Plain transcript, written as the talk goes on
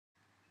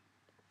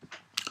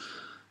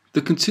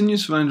The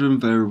continuous random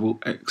variable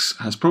x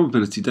has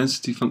probability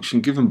density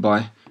function given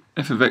by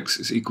f of x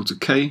is equal to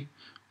k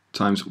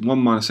times 1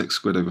 minus x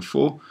squared over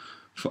 4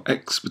 for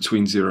x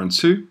between 0 and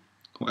 2,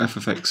 or f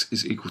of x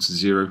is equal to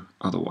 0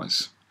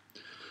 otherwise.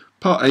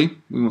 Part A,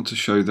 we want to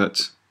show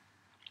that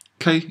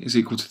k is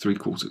equal to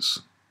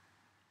 3/4.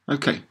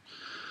 Okay,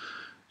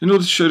 in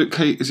order to show that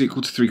k is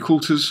equal to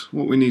 3/4,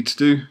 what we need to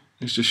do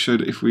is just show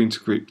that if we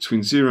integrate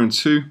between 0 and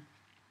 2,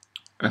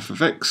 f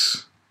of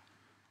x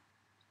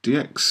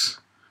dx,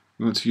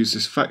 we want to use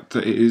this fact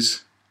that it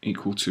is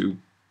equal to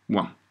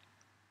 1.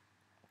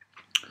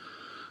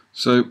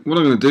 So what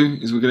I'm going to do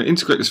is we're going to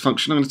integrate this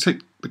function. I'm going to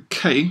take the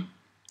k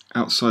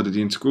outside of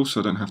the integral so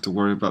I don't have to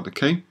worry about the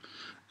k,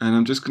 and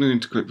I'm just going to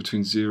integrate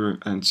between 0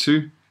 and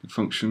 2 the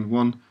function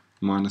 1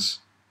 minus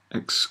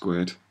x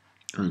squared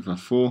over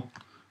 4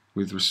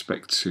 with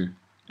respect to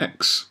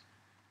x.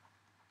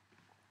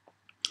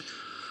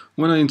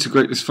 When I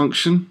integrate this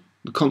function,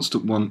 the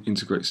constant 1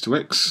 integrates to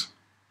x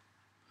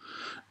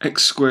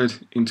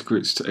squared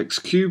integrates to x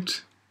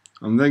cubed.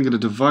 I'm then going to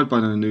divide by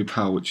the new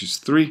power, which is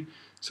 3.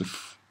 So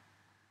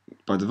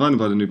by dividing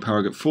by the new power,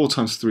 I get 4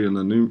 times 3 on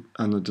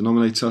the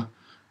denominator,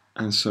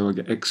 and so I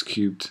get x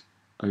cubed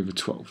over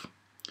 12.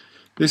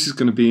 This is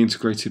going to be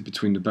integrated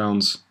between the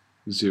bounds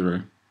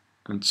 0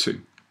 and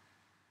 2.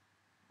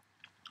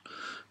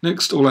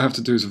 Next, all I have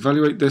to do is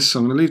evaluate this. So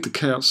I'm going to leave the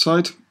k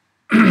outside.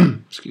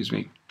 Excuse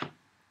me.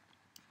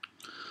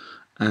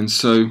 And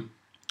so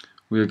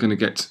we are going to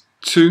get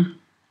 2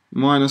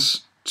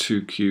 minus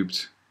 2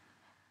 cubed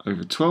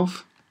over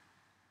 12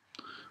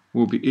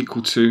 will be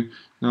equal to,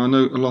 now I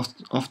know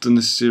often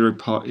this 0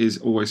 part is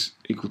always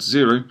equal to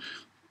 0,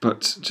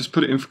 but just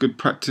put it in for good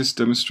practice,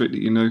 demonstrate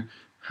that you know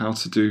how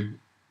to do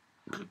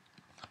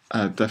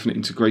definite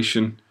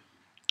integration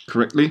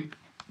correctly.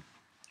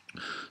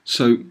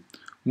 So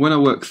when I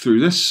work through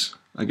this,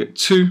 I get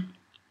 2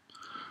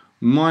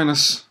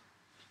 minus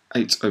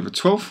 8 over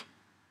 12,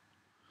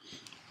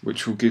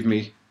 which will give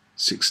me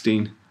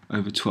 16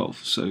 over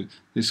 12. So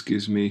this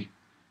gives me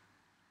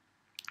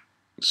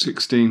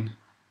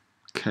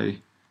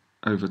 16k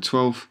over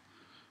 12,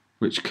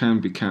 which can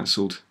be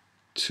cancelled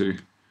to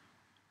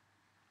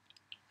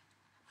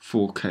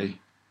 4k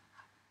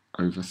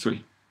over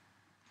 3.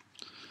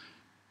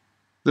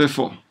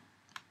 Therefore,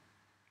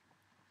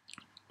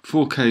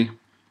 4k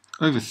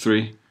over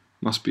 3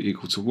 must be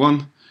equal to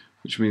 1,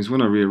 which means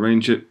when I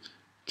rearrange it,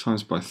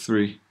 times by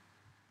 3,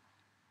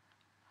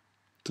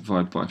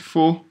 divide by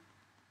 4,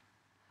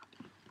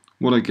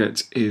 what I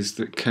get is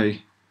that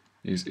k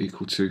is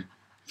equal to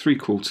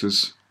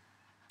 3/4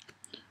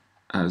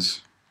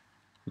 as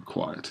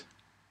required.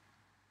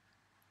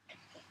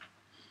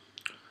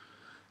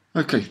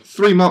 Okay,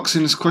 3 marks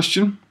in this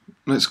question.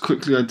 Let's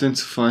quickly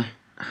identify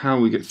how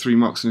we get 3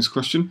 marks in this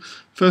question.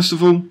 First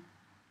of all,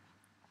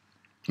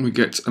 we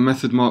get a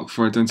method mark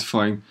for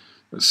identifying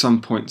at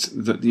some point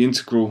that the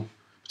integral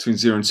between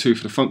 0 and 2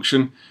 for the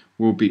function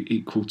will be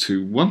equal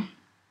to 1.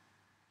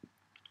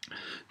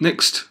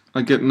 Next,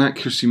 I get an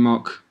accuracy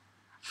mark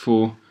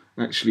for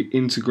actually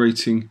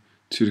integrating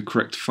to the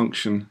correct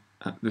function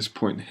at this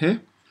point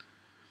here.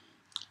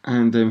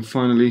 And then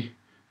finally,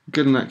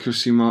 get an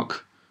accuracy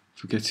mark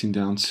for getting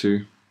down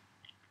to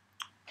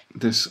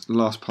this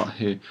last part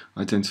here,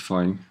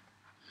 identifying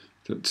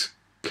that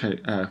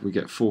we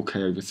get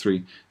 4k over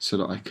 3, so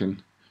that I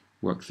can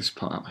work this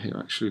part out here.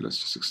 Actually, let's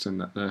just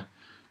extend that there.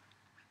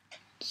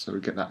 So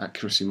we get that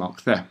accuracy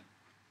mark there.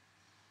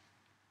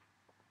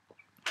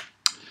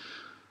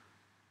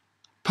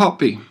 Part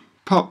B.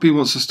 Part B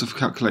wants us to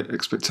calculate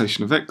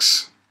expectation of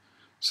x.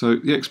 So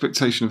the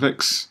expectation of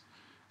x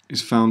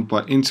is found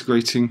by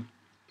integrating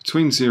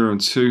between 0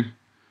 and 2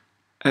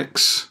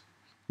 x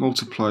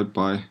multiplied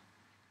by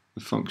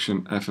the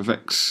function f of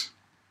x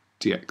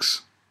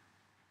dx.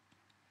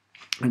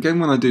 Again,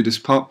 when I do this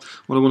part,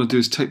 what I want to do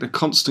is take the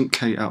constant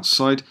k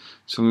outside.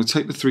 So I'm going to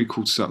take the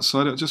 3/4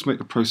 outside. It'll just make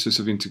the process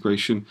of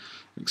integration,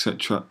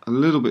 etc., a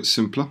little bit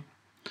simpler.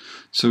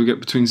 So we get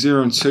between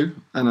 0 and 2,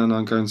 and then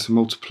I'm going to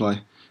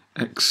multiply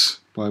x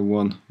by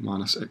 1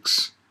 minus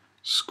x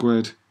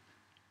squared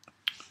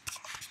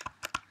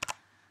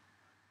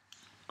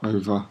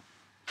over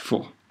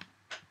 4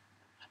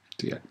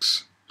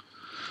 dx.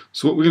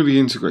 So what we're going to be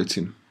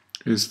integrating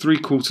is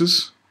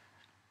 3/4,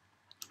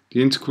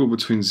 the integral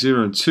between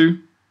 0 and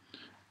 2,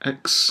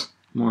 x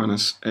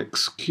minus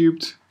x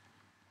cubed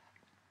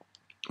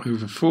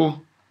over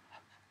 4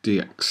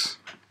 dx.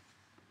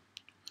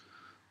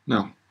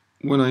 Now,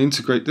 when I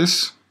integrate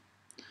this,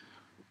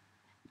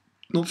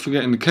 not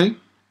forgetting the k,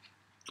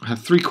 I have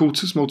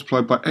 3/4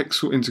 multiplied by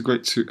x will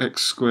integrate to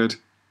x squared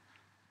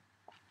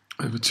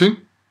over 2.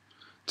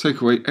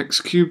 Take away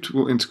x cubed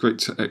will integrate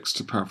to x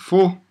to the power of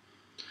 4.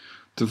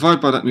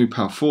 Divide by that new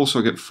power 4, so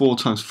I get 4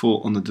 times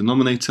 4 on the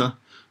denominator,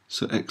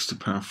 so x to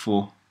the power of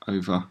 4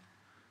 over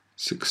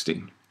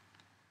 16.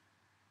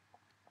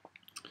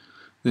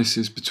 This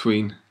is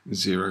between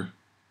 0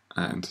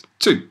 and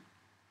 2.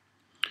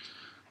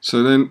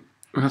 So then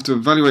we have to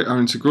evaluate our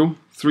integral.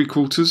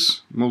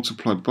 3/4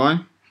 multiplied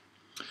by,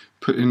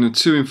 put in a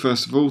 2 in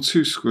first of all,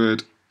 2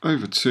 squared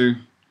over 2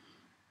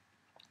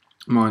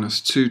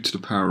 minus 2 to the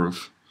power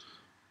of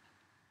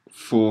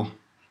 4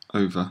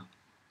 over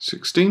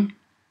 16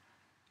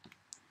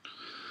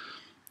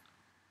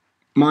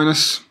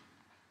 minus,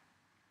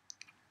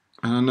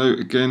 and I know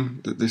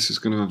again that this is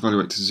going to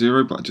evaluate to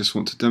 0, but I just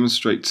want to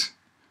demonstrate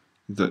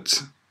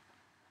that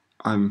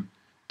I'm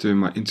doing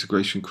my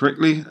integration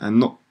correctly and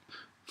not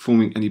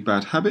forming any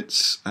bad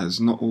habits, as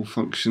not all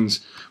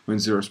functions when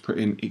 0 is put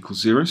in equal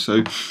 0. So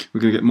we're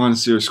going to get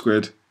minus 0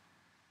 squared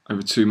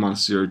over 2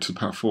 minus 0 to the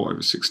power of 4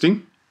 over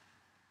 16.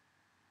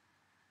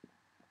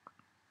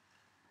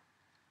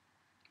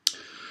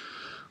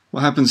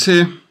 What happens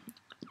here?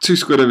 2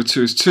 squared over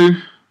 2 is 2,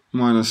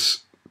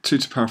 minus 2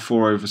 to the power of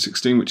 4 over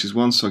 16, which is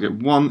 1, so I get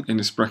 1 in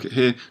this bracket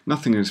here,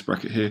 nothing in this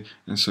bracket here,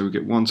 and so we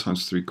get 1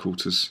 times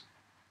 3/4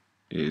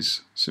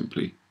 is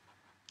simply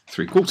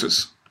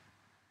 3/4.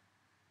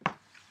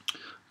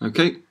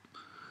 Okay,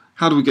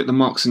 how do we get the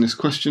marks in this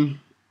question?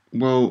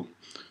 Well,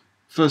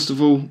 first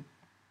of all,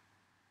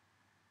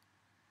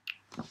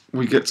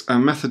 we get a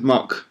method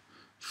mark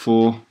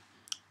for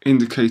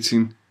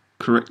indicating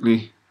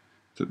correctly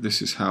that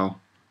this is how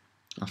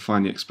I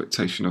find the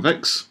expectation of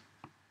x.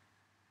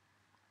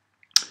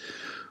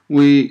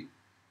 We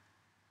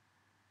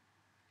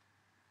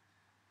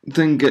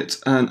then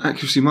get an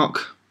accuracy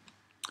mark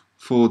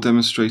for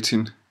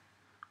demonstrating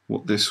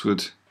what this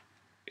would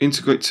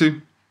integrate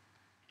to,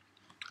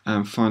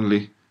 and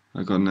finally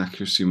I got an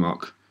accuracy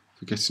mark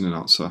for getting an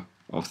answer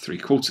of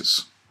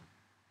 3/4.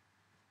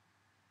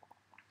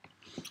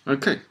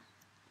 Okay,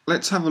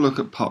 let's have a look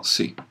at part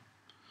C.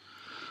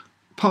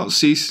 Part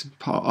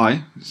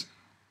I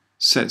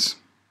says,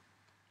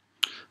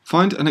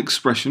 find an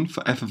expression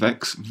for f of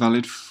x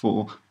valid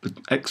for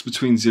x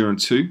between 0 and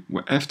 2,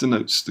 where f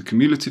denotes the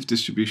cumulative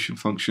distribution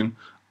function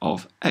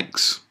of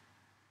x.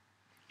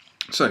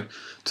 So,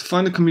 to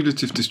find the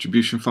cumulative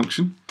distribution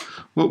function,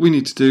 what we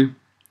need to do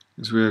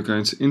is we are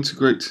going to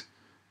integrate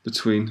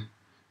between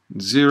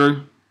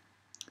 0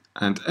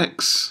 and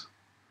x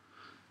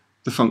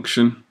the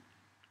function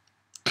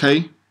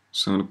k.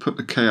 So I'm going to put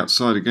the k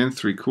outside again,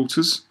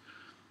 3/4,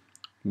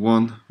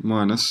 1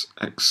 minus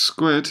x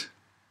squared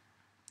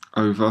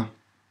over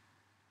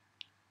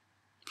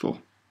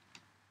 4,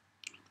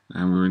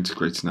 and we're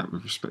integrating that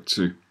with respect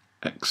to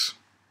x.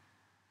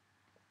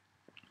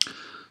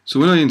 So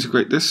when I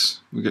integrate this,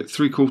 we get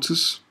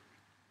 3/4.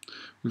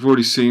 We've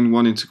already seen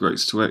 1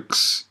 integrates to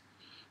x,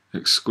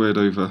 x squared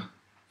over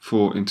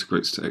 4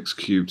 integrates to x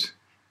cubed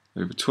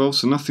over 12,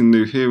 so nothing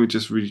new here, we're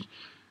just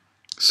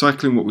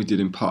recycling what we did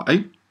in part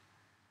A.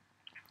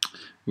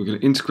 We're going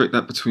to integrate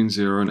that between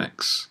 0 and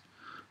x.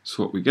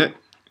 So what we get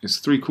is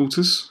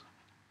 3/4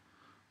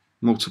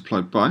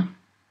 multiplied by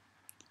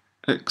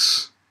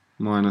x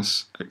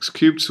minus x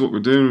cubed. So what we're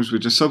doing is we're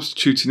just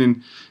substituting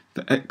in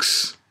the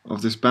x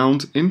of this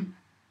bound in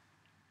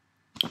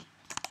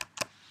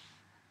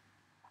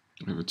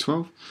over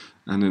 12,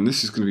 and then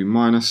this is going to be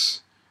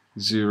minus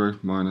 0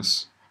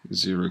 minus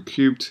 0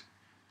 cubed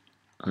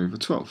over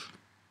 12.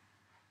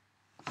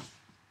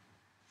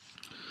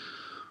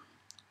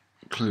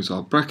 Close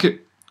our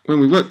bracket. When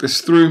we work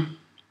this through,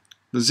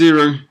 the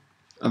 0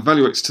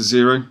 evaluates to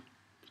 0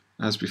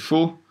 as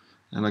before,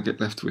 and I get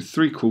left with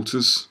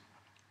 3/4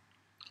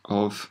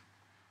 of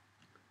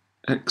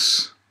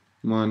x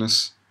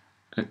minus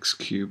x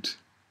cubed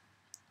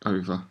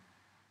over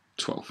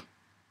 12.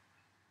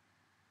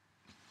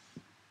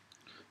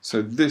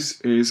 So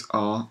this is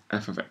our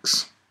f of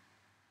x.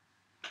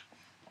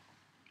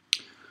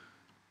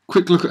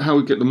 Quick look at how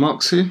we get the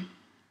marks here.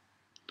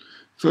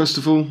 First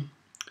of all,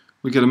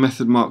 we get a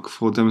method mark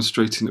for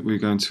demonstrating that we're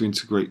going to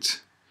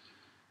integrate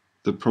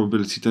the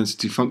probability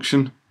density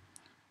function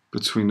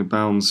between the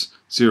bounds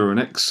 0 and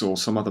x or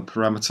some other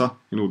parameter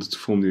in order to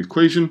form the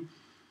equation.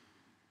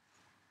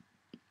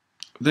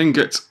 Then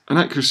get an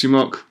accuracy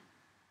mark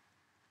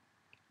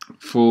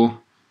for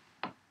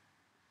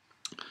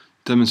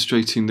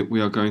demonstrating that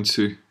we are going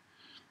to,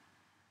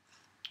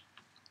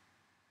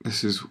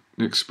 this is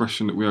the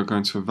expression that we are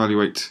going to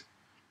evaluate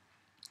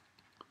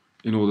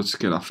in order to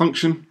get our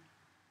function.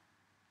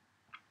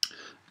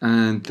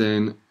 And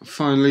then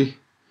finally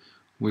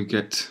we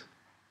get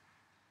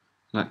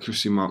an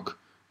accuracy mark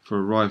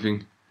for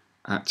arriving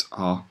at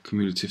our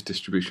cumulative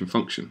distribution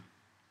function.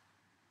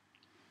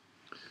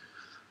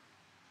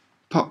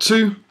 Part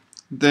 2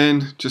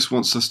 then just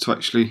wants us to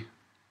actually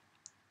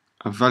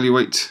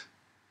evaluate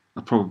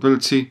a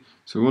probability.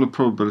 So we want a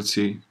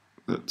probability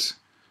that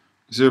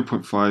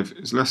 0.5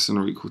 is less than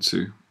or equal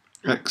to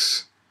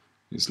x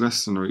is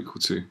less than or equal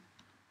to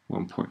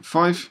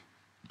 1.5.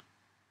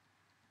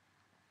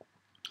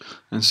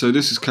 And so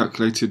this is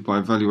calculated by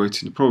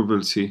evaluating the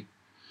probability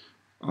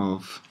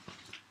of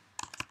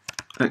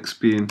x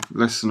being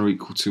less than or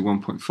equal to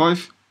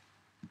 1.5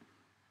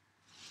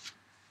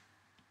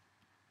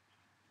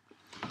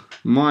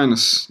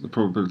 minus the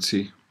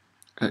probability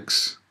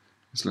x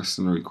is less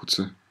than or equal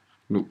to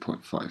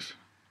 0.5.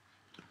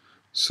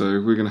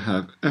 So we're going to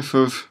have f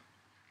of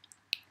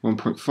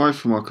 1.5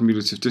 from our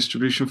cumulative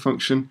distribution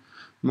function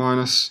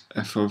minus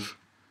f of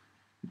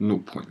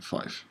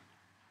 0.5.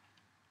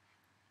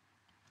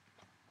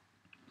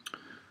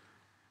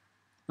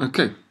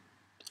 Okay,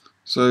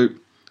 so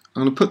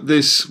I'm going to put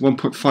this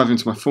 1.5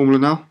 into my formula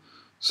now.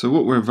 So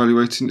what we're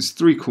evaluating is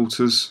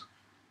 3/4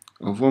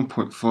 of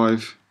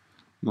 1.5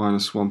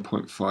 minus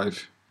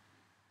 1.5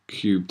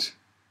 cubed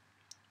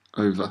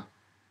over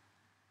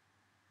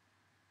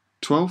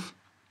 12.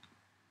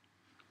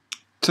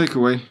 Take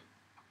away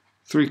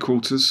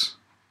 3/4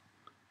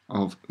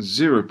 of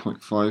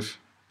 0.5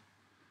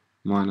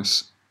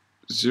 minus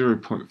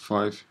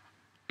 0.5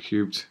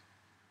 cubed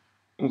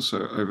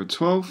also over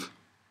 12.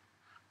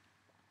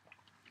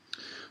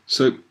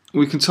 So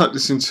we can type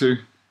this into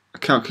a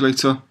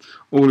calculator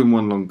all in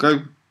one long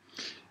go.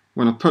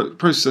 When I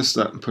process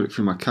that and put it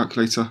through my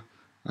calculator,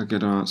 I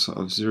get an answer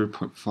of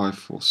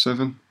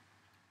 0.547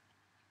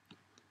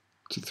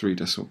 to 3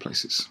 decimal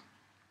places.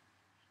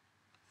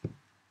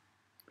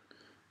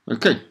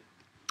 Okay,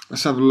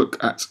 let's have a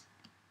look at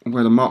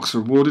where the marks are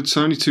awarded.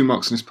 So only 2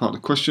 marks in this part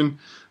of the question.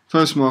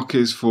 First mark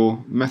is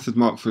for method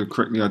mark for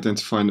correctly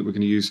identifying that we're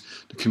going to use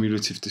the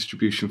cumulative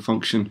distribution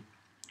function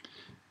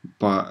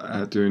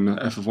by doing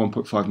f of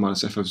 1.5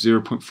 minus f of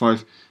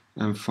 0.5,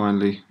 and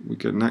finally we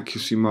get an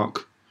accuracy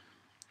mark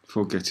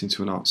for getting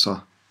to an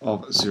answer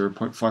of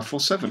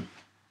 0.547.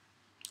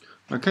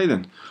 Okay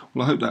then,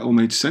 well I hope that all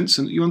made sense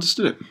and that you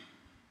understood it.